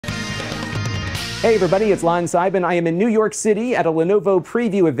Hey everybody, it's Lon.TV. I am in New York City at a Lenovo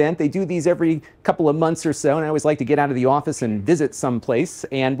preview event. They do these every couple of months or so, and I always like to get out of the office and visit someplace.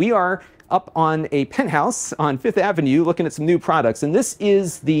 And we are up on a penthouse on 5th Avenue looking at some new products. And this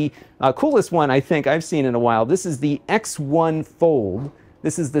is the coolest one I think I've seen in a while. This is the X1 Fold.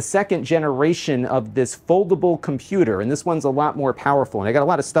 This is the second generation of this foldable computer, and this one's a lot more powerful. And I got a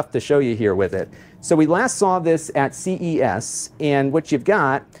lot of stuff to show you here with it. So we last saw this at CES, and what you've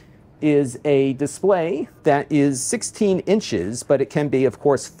got is a display that is 16 inches, but it can be, of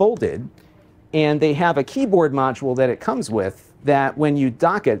course, folded. And they have a keyboard module that it comes with that when you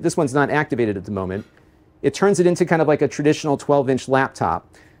dock it, this one's not activated at the moment, it turns it into kind of like a traditional 12-inch laptop.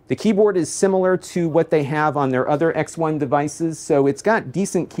 The keyboard is similar to what they have on their other X1 devices, so it's got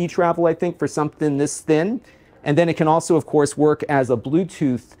decent key travel, I think, for something this thin. And then it can also, of course, work as a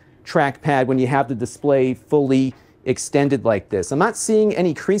Bluetooth trackpad when you have the display fully extended like this. I'm not seeing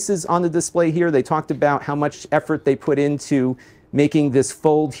any creases on the display here. They talked about how much effort they put into making this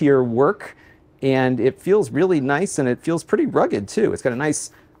fold here work, and it feels really nice, and it feels pretty rugged too. It's got a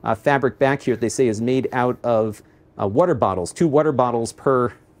nice fabric back here that they say is made out of water bottles, 2 water bottles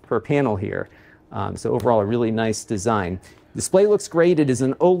per panel here. So overall, a really nice design. Display looks great. It is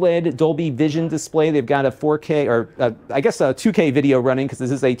an OLED Dolby Vision display. They've got a 4K, or I guess a 2K video running, because this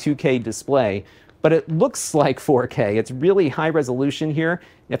is a 2K display. But it looks like 4K. It's really high resolution here.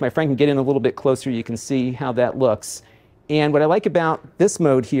 If my friend can get in a little bit closer, you can see how that looks. And what I like about this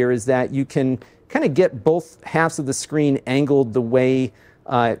mode here is that you can kind of get both halves of the screen angled the way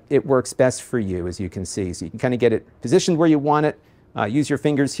it works best for you, as you can see. So you can kind of get it positioned where you want it, use your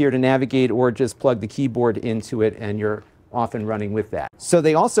fingers here to navigate, or just plug the keyboard into it and you're off and running with that. So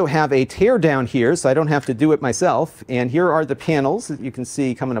they also have a tear down here, so I don't have to do it myself. And here are the panels that you can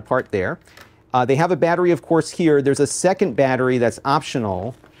see coming apart there. They have a battery, of course, here. There's a second battery that's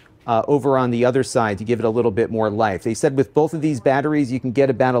optional over on the other side to give it a little bit more life. They said with both of these batteries, you can get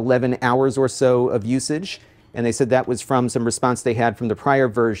about 11 hours or so of usage. And they said that was from some response they had from the prior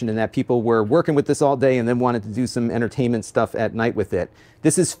version, and that people were working with this all day and then wanted to do some entertainment stuff at night with it.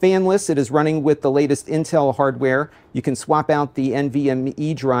 This is fanless. It is running with the latest Intel hardware. You can swap out the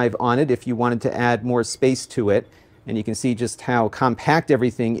NVMe drive on it if you wanted to add more space to it. And you can see just how compact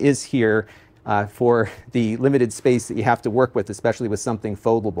everything is here for the limited space that you have to work with, especially with something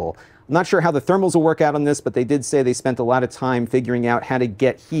foldable. I'm not sure how the thermals will work out on this, but they did say they spent a lot of time figuring out how to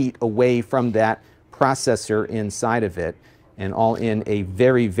get heat away from that processor inside of it, and all in a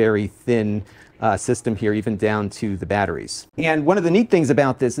very, very thin system here, even down to the batteries. And one of the neat things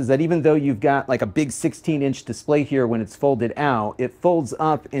about this is that even though you've got like a big 16-inch display here when it's folded out, it folds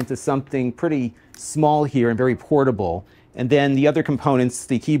up into something pretty small here and very portable. And then the other components,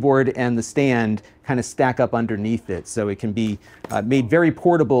 the keyboard and the stand, kind of stack up underneath it. So it can be made very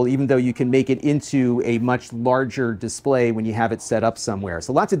portable, even though you can make it into a much larger display when you have it set up somewhere.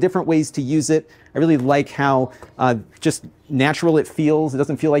 So lots of different ways to use it. I really like how just natural it feels. It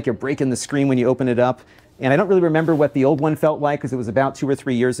doesn't feel like you're breaking the screen when you open it up. And I don't really remember what the old one felt like, because it was about 2 or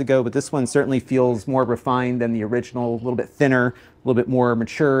 3 years ago, but this one certainly feels more refined than the original, a little bit thinner, a little bit more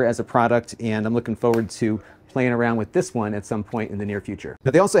mature as a product, and I'm looking forward to playing around with this one at some point in the near future.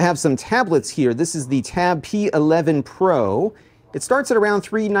 Now they also have some tablets here. This is the Tab P11 Pro. It starts at around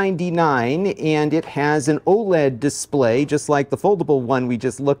 $399, and it has an OLED display, just like the foldable one we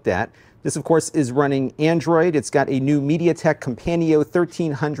just looked at. This, of course, is running Android. It's got a new MediaTek Companio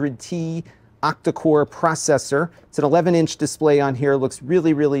 1300T octa-core processor. It's an 11-inch display on here. Looks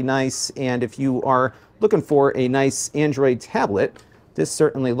really, really nice. And if you are looking for a nice Android tablet, this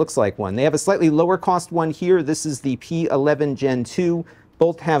certainly looks like one. They have a slightly lower cost one here. This is the P11 Gen 2.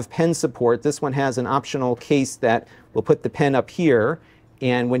 Both have pen support. This one has an optional case that will put the pen up here.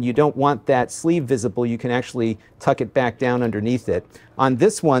 And when you don't want that sleeve visible, you can actually tuck it back down underneath it. On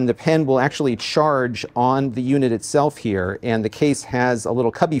this one, the pen will actually charge on the unit itself here, and the case has a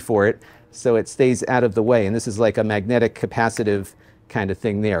little cubby for it, so it stays out of the way. And this is like a magnetic capacitive kind of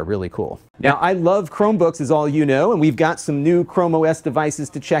thing there. Really cool. Now, I love Chromebooks, as all you know, and we've got some new Chrome OS devices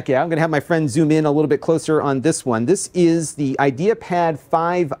to check out. I'm going to have my friend zoom in a little bit closer on this one. This is the IdeaPad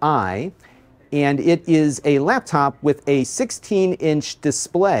 5i, and it is a laptop with a 16-inch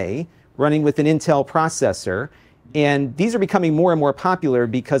display running with an Intel processor. And these are becoming more and more popular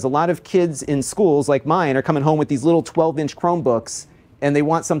because a lot of kids in schools like mine are coming home with these little 12-inch Chromebooks, and they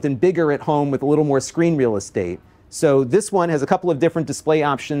want something bigger at home with a little more screen real estate. So this one has a couple of different display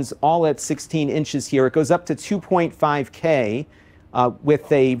options, all at 16 inches here. It goes up to 2.5K.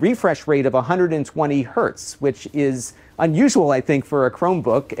 with a refresh rate of 120 hertz, which is unusual, I think, for a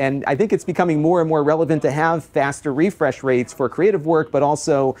Chromebook. And I think it's becoming more and more relevant to have faster refresh rates for creative work, but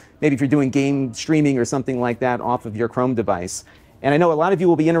also maybe if you're doing game streaming or something like that off of your Chrome device. And I know a lot of you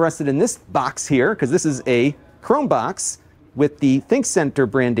will be interested in this box here, because this is a Chromebox with the ThinkCenter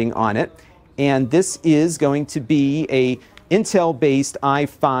branding on it. And this is going to be a Intel-based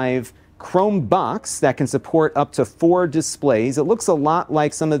i5 Chromebox that can support up to 4 displays. It looks a lot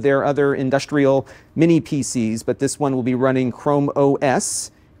like some of their other industrial mini PCs, but this one will be running Chrome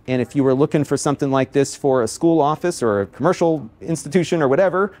OS. And if you were looking for something like this for a school office or a commercial institution or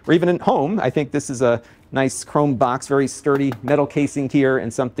whatever, or even at home, I think this is a nice Chrome box, very sturdy metal casing here,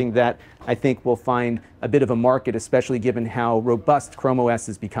 and something that I think will find a bit of a market, especially given how robust Chrome OS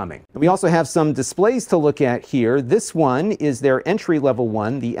is becoming. And we also have some displays to look at here. This one is their entry-level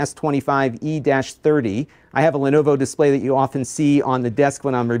one, the S25E-30. I have a Lenovo display that you often see on the desk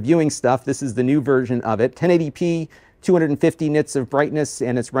when I'm reviewing stuff. This is the new version of it, 1080p, 250 nits of brightness,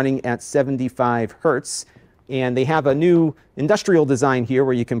 and it's running at 75 hertz. And they have a new industrial design here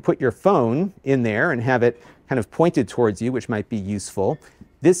where you can put your phone in there and have it kind of pointed towards you, which might be useful.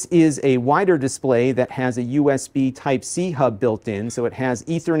 This is a wider display that has a USB Type-C hub built in, so it has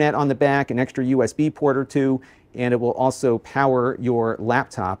Ethernet on the back, an extra USB port or two, and it will also power your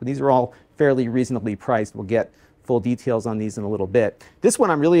laptop. And these are all fairly reasonably priced. We'll get full details on these in a little bit. This one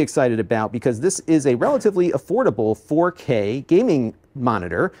I'm really excited about because this is a relatively affordable 4K gaming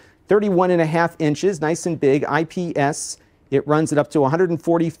monitor, 31.5 inches, nice and big, IPS. It runs at up to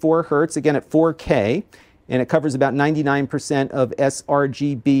 144 hertz, again at 4K, and it covers about 99% of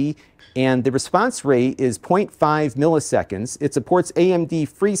sRGB, and the response rate is 0.5 milliseconds. It supports AMD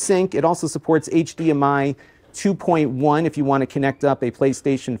FreeSync. It also supports HDMI 2.1 if you want to connect up a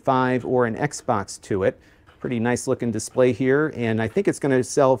PlayStation 5 or an Xbox to it. Pretty nice looking display here, and I think it's going to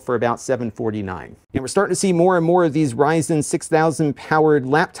sell for about $749. And we're starting to see more and more of these Ryzen 6000 powered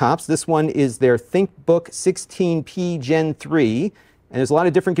laptops. This one is their ThinkBook 16P Gen 3, and there's a lot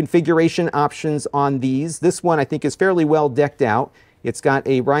of different configuration options on these. This one I think is fairly well decked out. It's got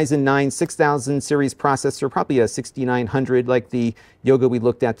a Ryzen 9 6000 series processor, probably a 6900 like the Yoga we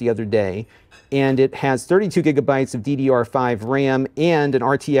looked at the other day. And it has 32 gigabytes of DDR5 RAM and an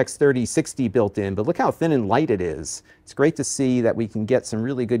RTX 3060 built in. But look how thin and light it is. It's great to see that we can get some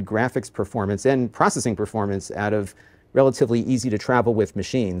really good graphics performance and processing performance out of relatively easy to travel with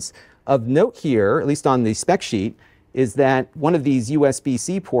machines. Of note here, at least on the spec sheet, is that one of these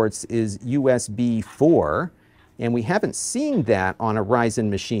USB-C ports is USB 4. And we haven't seen that on a Ryzen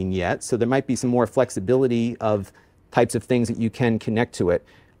machine yet, so there might be some more flexibility of types of things that you can connect to it.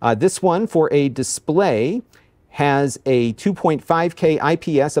 This one, for a display, has a 2.5K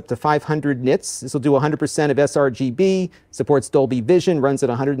IPS up to 500 nits. This will do 100% of sRGB, supports Dolby Vision, runs at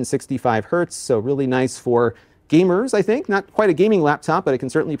 165 hertz, so really nice for gamers, I think. Not quite a gaming laptop, but it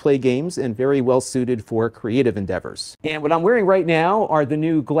can certainly play games and very well suited for creative endeavors. And what I'm wearing right now are the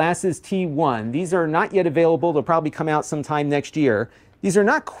new Glasses T1. These are not yet available. They'll probably come out sometime next year. These are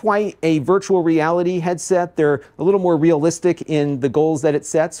not quite a virtual reality headset. They're a little more realistic in the goals that it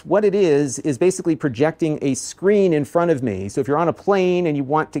sets. What it is basically projecting a screen in front of me. So if you're on a plane and you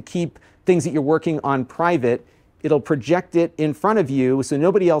want to keep things that you're working on private, it'll project it in front of you so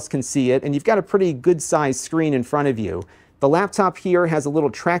nobody else can see it, and you've got a pretty good sized screen in front of you. The laptop here has a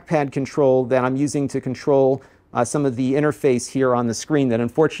little trackpad control that I'm using to control some of the interface here on the screen that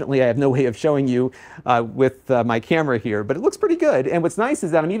unfortunately I have no way of showing you with my camera here, but it looks pretty good. And what's nice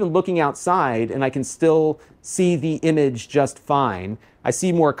is that I'm even looking outside and I can still see the image just fine. I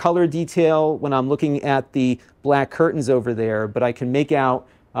see more color detail when I'm looking at the black curtains over there, but I can make out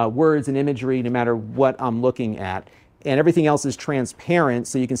words and imagery no matter what I'm looking at. And everything else is transparent,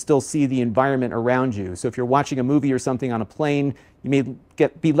 so you can still see the environment around you. So if you're watching a movie or something on a plane, you may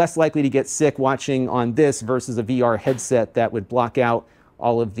be less likely to get sick watching on this versus a VR headset that would block out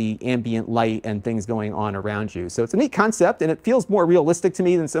all of the ambient light and things going on around you. So it's a neat concept, and it feels more realistic to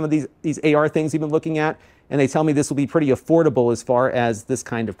me than some of these AR things we've been looking at. And they tell me this will be pretty affordable as far as this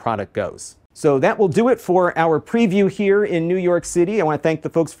kind of product goes. So that will do it for our preview here in New York City. I want to thank the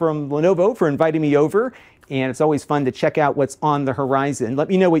folks from Lenovo for inviting me over. And it's always fun to check out what's on the horizon. Let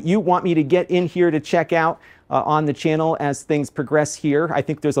me know what you want me to get in here to check out on the channel as things progress here. I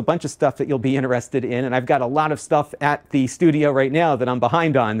think there's a bunch of stuff that you'll be interested in, and I've got a lot of stuff at the studio right now that I'm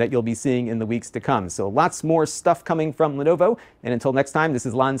behind on that you'll be seeing in the weeks to come. So lots more stuff coming from Lenovo. And until next time, this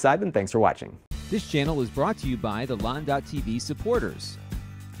is Lon.TV. Thanks for watching. This channel is brought to you by the Lon.TV supporters,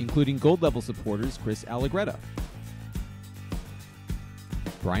 including gold level supporters Chris Allegretta,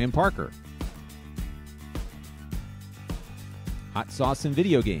 Brian Parker, Hot Sauce and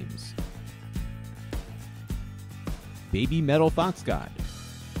Video Games, Baby Metal Fox God,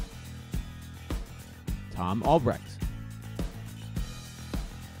 Tom Albrecht,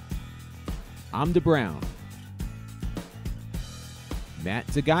 Amda Brown, Matt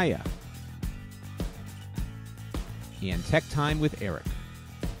Zagaya, and Tech Time with Eric.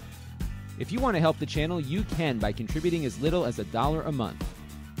 If you want to help the channel, you can by contributing as little as $1 a month.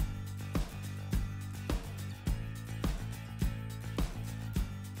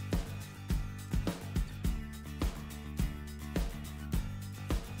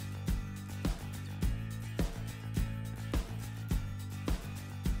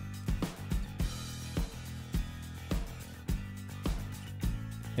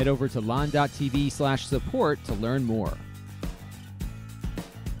 Head over to Lon.TV/support to learn more.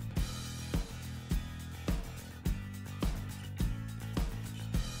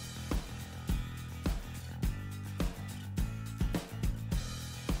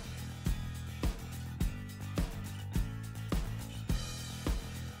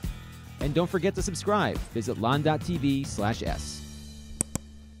 And don't forget to subscribe. Visit Lon.TV/s.